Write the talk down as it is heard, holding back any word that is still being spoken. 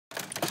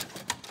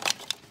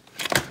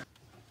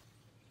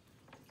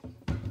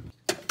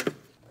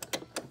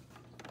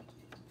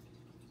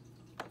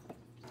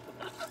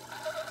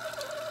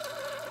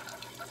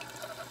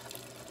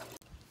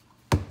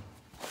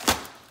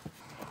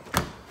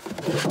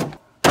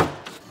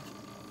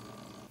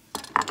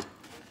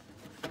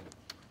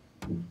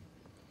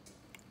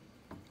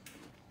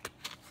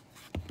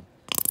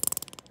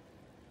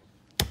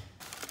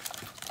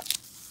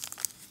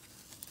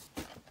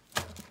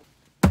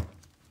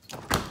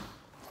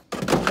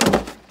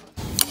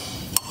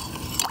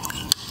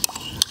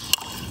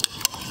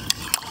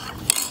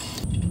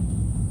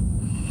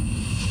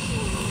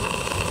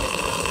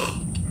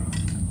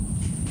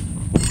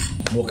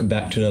Welcome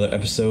back to another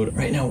episode.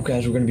 Right now,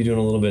 guys, we're going to be doing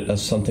a little bit of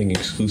something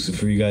exclusive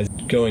for you guys.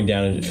 Going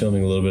down and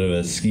filming a little bit of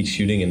a skeet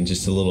shooting and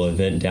just a little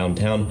event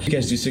downtown. You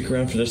guys do stick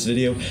around for this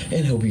video,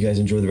 and hope you guys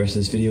enjoy the rest of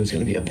this video. It's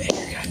going to be a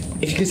banger, guys.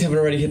 If you guys haven't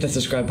already, hit that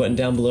subscribe button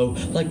down below,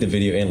 like the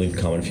video, and leave a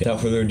comment.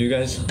 Without further ado,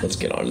 guys, let's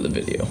get on to the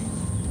video.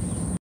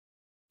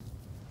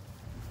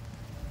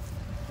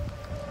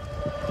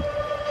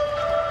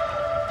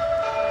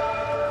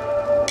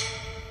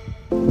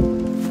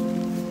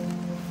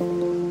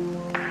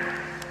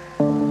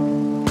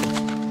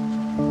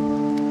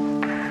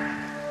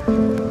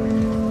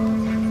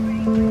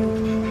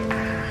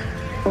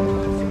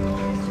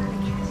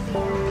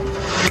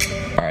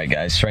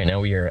 Guys, right now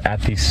we are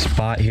at the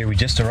spot here. We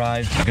just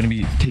arrived. I'm gonna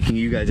be taking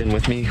you guys in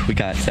with me. We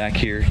got Zach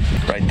here,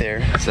 right there.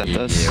 Is that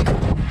us?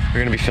 We're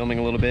gonna be filming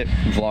a little bit,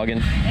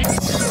 vlogging.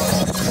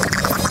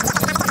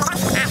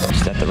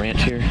 Just at the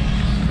ranch here.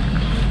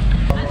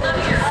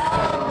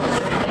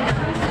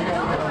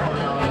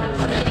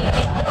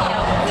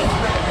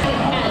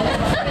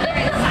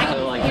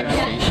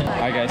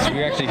 Alright guys, so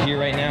we're actually here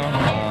right now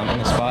in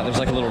the spot. There's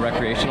like a little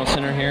recreational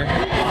center here.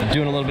 I'm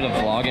doing a little bit of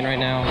vlogging right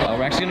now.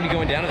 We're actually going to be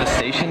going down to the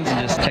stations and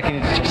just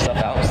checking stuff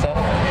out and stuff.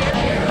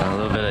 A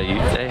little bit of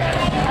youth day.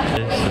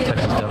 The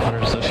Texas Duck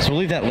Hunters Association. So we'll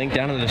leave that link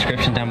down in the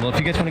description down below. If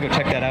you guys want to go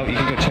check that out, you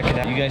can go check it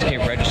out. You guys can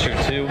register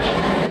too.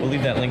 We'll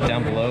leave that link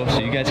down below so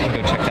you guys can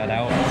go check that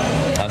out.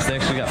 So they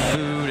actually got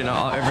food and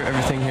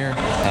everything here.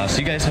 So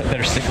you guys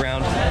better stick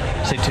around,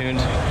 stay tuned,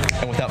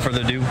 and without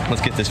further ado,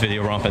 let's get this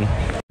video romping.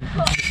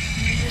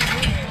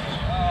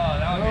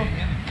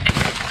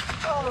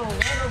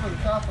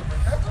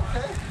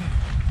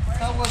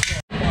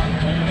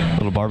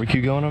 Little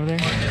barbecue going over there.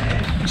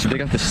 So they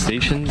got the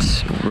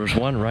stations. There's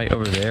one right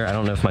over there. I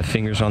don't know if my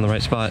finger's on the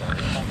right spot.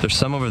 There's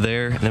some over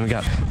there, and then we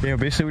got,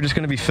 basically we're just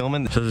gonna be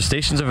filming. So the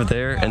station's over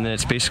there, and then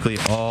it's basically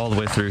all the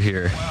way through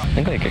here. I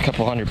think like a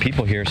couple hundred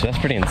people here, so that's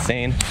pretty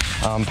insane.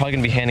 Probably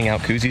gonna be handing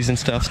out koozies and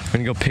stuff. We're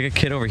gonna go pick a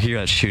kid over here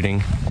that's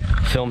shooting,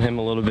 film him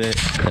a little bit,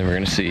 and then we're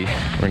gonna see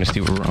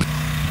what we're on.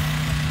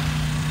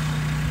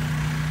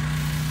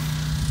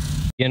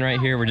 Again, right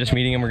here, we're just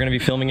meeting him. We're going to be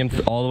filming him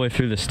all the way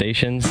through the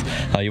stations.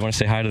 You want to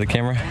say hi to the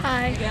camera?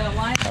 Hi.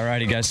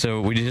 Alrighty, guys.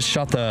 So we just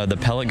shot the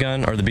pellet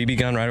gun, or the BB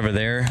gun right over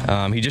there.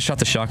 He just shot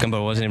the shotgun,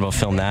 but wasn't able to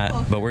film that.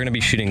 But we're going to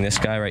be shooting this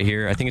guy right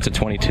here. I think it's a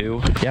 22.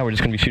 Yeah, we're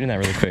just going to be shooting that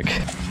really quick.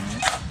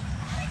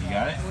 You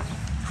got it?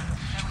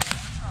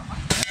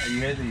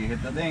 Yeah, you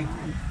hit the thing.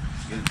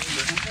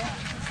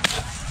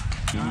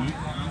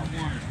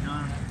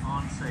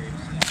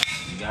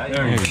 You got it?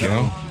 There you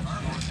go.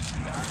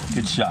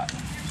 Good shot.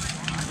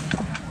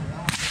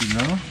 You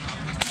know? You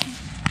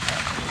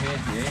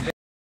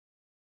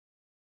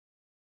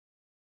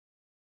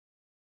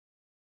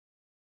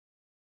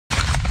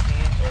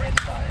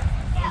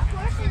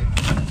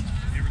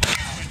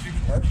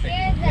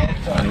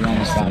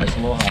almost got it. It's a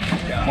little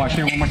hot. Want to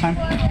shoot it one more time?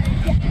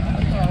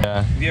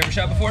 Yeah. Have you ever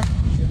shot before?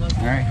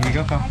 All right, here you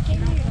go, pal.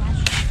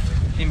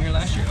 Came here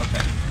last year?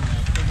 Okay.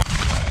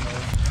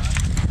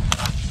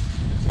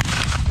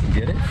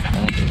 Get it?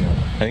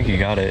 I think you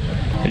got it.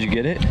 Did you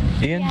get it,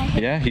 Ian?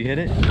 Yeah, you hit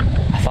it?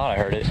 I thought I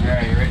heard it.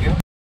 Alright, you ready to go?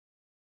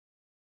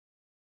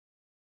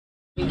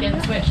 We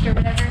get switched or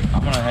whatever.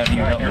 I'm gonna have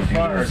you help me do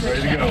this.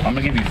 Ready to go. I'm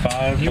gonna give you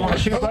 5. You want to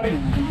shoot, buddy?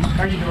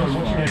 How are you doing?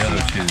 The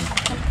other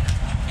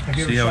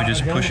two. See how we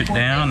just push it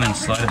down and then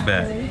slide it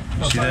back?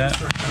 You see that?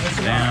 Push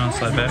it down,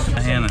 slide back with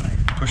the hand, and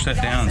push that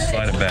down and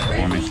slide it back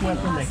for me.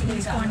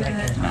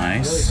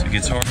 Nice. It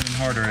gets harder and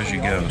harder as you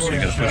go, so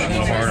you gotta push a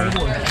little harder.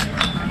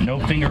 No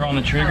finger on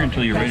the trigger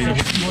until you're ready to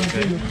hit it.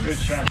 Okay? Good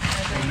shot.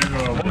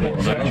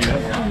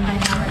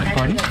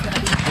 Pardon?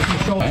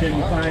 Can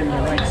you find the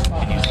right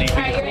spot? Can you see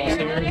Alright,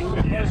 you ready?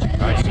 Alright, so put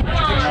your finger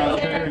on the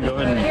trigger and go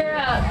ahead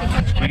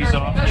and squeeze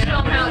off.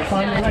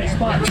 Find the right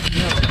spot.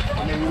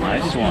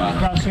 Nice one.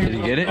 Did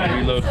you get it?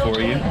 Reload for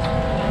you.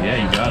 Yeah,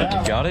 you got it.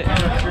 You got it?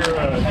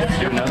 Let's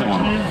do another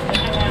one.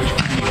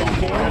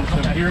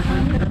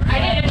 I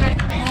did it.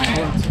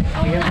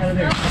 Hand out of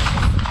there.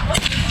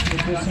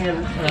 Put this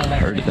hand I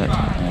heard it that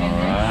time.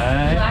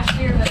 Alright. Last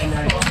year, but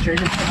and straight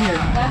into here.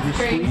 that's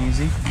great.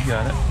 Easy, you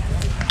got it.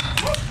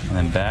 And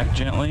then back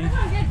gently,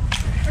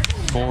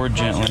 forward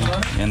gently,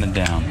 and then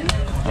down.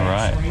 All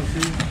right. And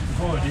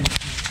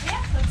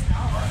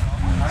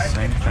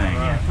same thing.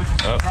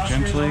 Up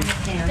gently.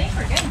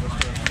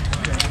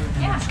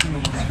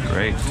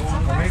 Great.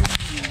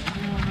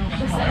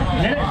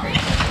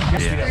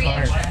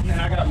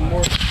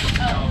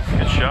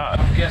 Good shot.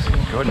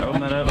 Go ahead and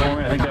open that up for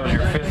me. I think that was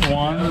your 5th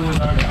one.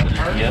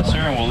 Yes, sir,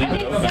 and we'll leave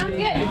it open. Sounds good.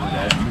 Go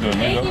ahead and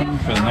leave it open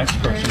for the next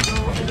person.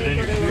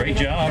 Great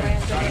job.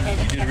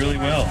 You did really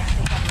well.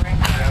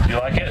 You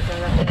like it?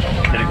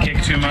 Did it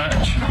kick too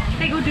much?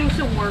 They go do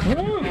some work.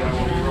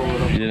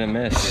 You didn't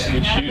miss.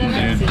 Good shooting,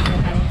 dude.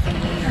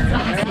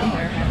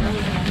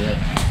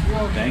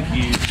 Thank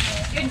you.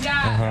 Good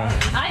job.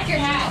 I like your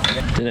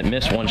hat. Didn't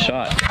miss one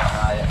shot.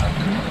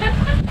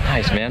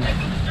 Nice, man.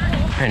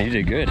 Man, you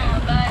did good.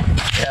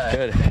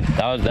 Good.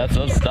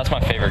 That's my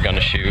favorite gun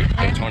to shoot.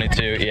 Like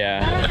 22.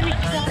 Yeah.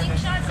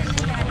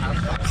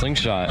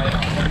 Slingshot.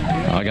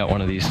 Oh, I got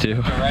one of these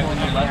too.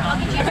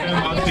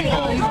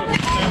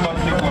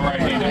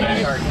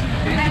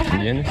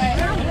 Ian?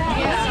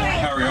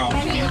 How are y'all?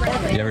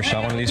 You ever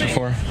shot one of these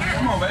before?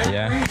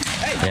 Yeah?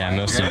 Yeah,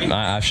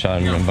 I've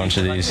shot a bunch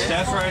of these.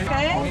 That's right.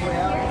 I'll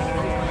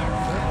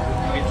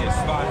get you a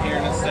spot here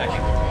in a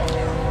second.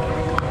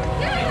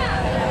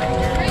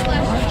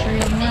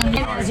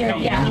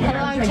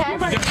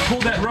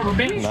 Pull that rubber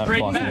band Not straight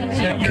blocking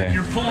back. it. Okay.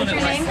 You're pulling it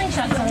like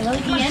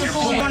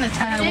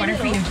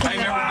Hey,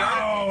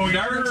 remember,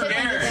 Dirk?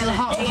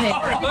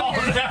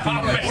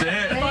 That's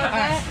it.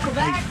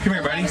 Come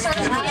here, buddy.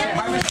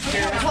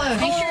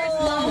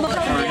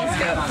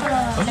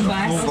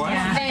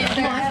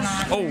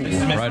 Oh,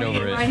 right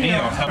over it.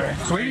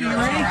 Sweetie, you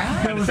ready?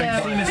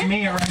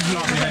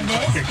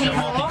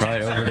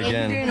 Right over it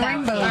again.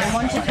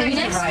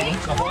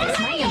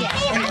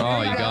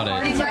 Oh, you got it.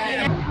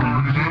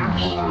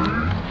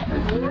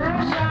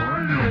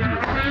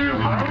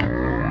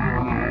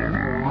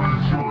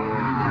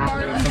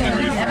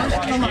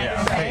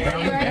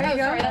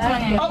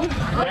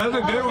 That was a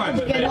good one.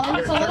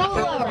 It's a little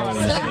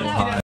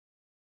lower.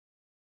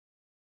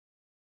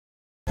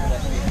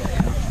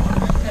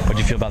 What'd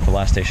you feel about the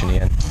last station,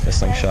 Ian? The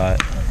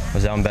slingshot.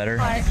 Was that one better?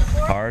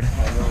 Hard?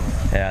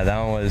 Yeah, that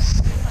one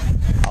was...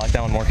 I like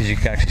that one more because you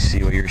could actually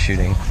see what you were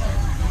shooting.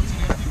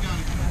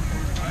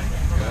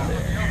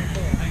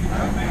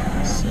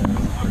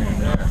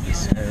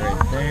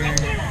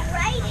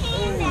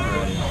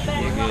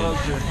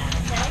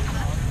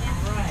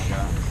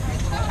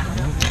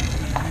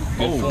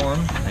 Good form.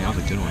 Hey, that was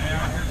a good one.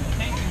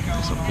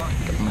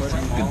 That's a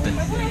good thing.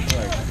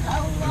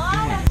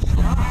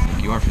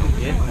 You are feeling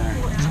good.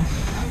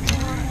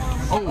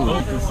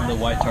 Oh, this is the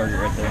white target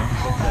right there.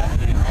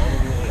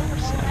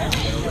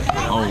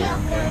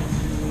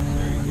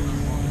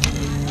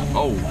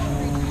 Oh.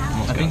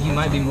 I think you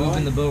might be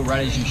moving the bow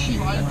right as you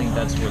shoot. I think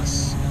that's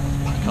what's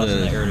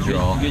causing the error to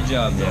draw. Good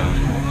job, though.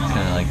 It's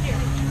kind of like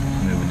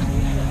moving.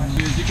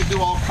 You can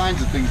do all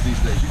kinds of things these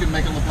days. You can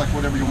make it look like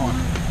whatever you want.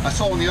 I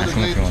saw one the other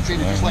day that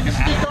painted just like an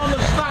apple.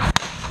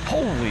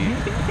 Holy.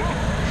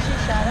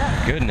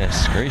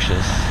 Goodness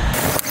gracious.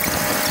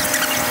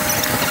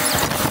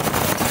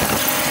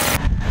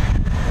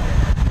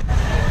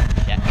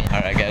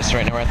 Alright guys, so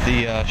right now we're at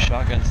the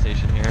shotgun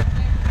station here.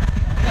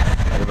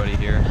 Everybody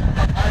here.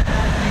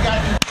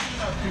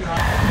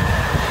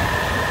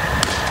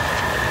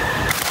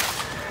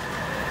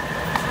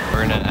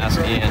 We're gonna ask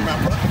Ian.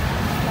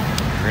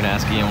 We're gonna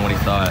ask Ian what he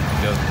thought.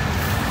 Go.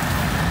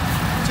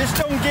 Just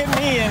don't get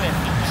me in it.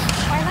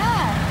 Why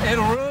not?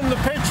 It'll ruin the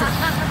picture.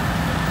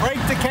 Break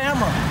the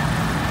camera.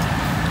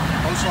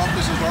 Post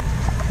offices are...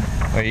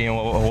 Wait, Ian,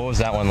 what was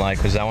that one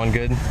like? Was that one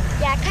good?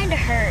 Yeah, it kind of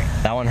hurt.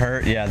 That one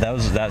hurt? Yeah,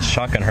 that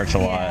shotgun hurts a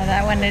lot. Yeah,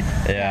 that one did.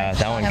 Yeah,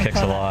 that one kicks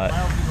a lot.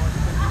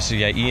 So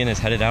yeah, Ian is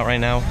headed out right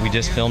now. We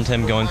just filmed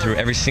him going through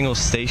every single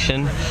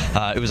station.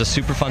 It was a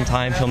super fun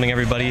time filming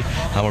everybody.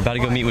 We're about to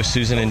go meet with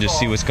Susan and just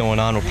see what's going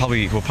on.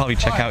 We'll probably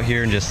check out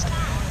here and just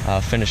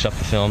finish up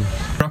the film.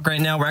 Right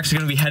now, we're actually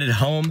going to be headed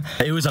home.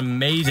 It was an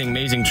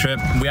amazing trip.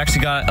 We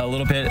actually got a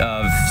little bit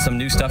of some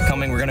new stuff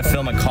coming. We're going to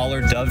film a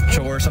collar dove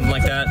chore or something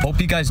like that. Hope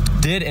you guys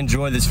did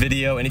enjoy this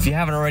video, and if you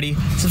haven't already,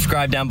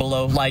 subscribe down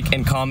below, like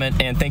and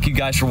comment, and thank you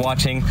guys for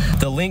watching.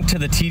 The link to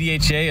the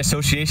TDHA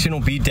Association will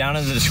be down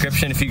in the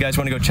description if you guys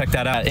want to go check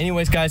that out.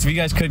 Anyways guys, if you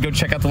guys could go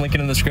check out the link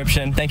in the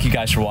description. Thank you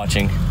guys for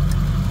watching.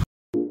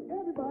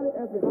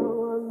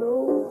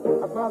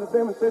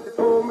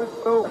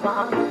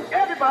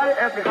 Everybody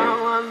ask me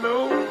how I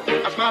know.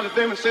 I smiled at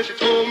them and said she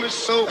told me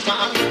so.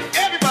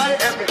 Everybody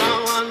ask me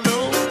how I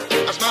know.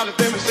 I smiled at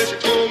them and said she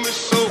told me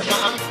so.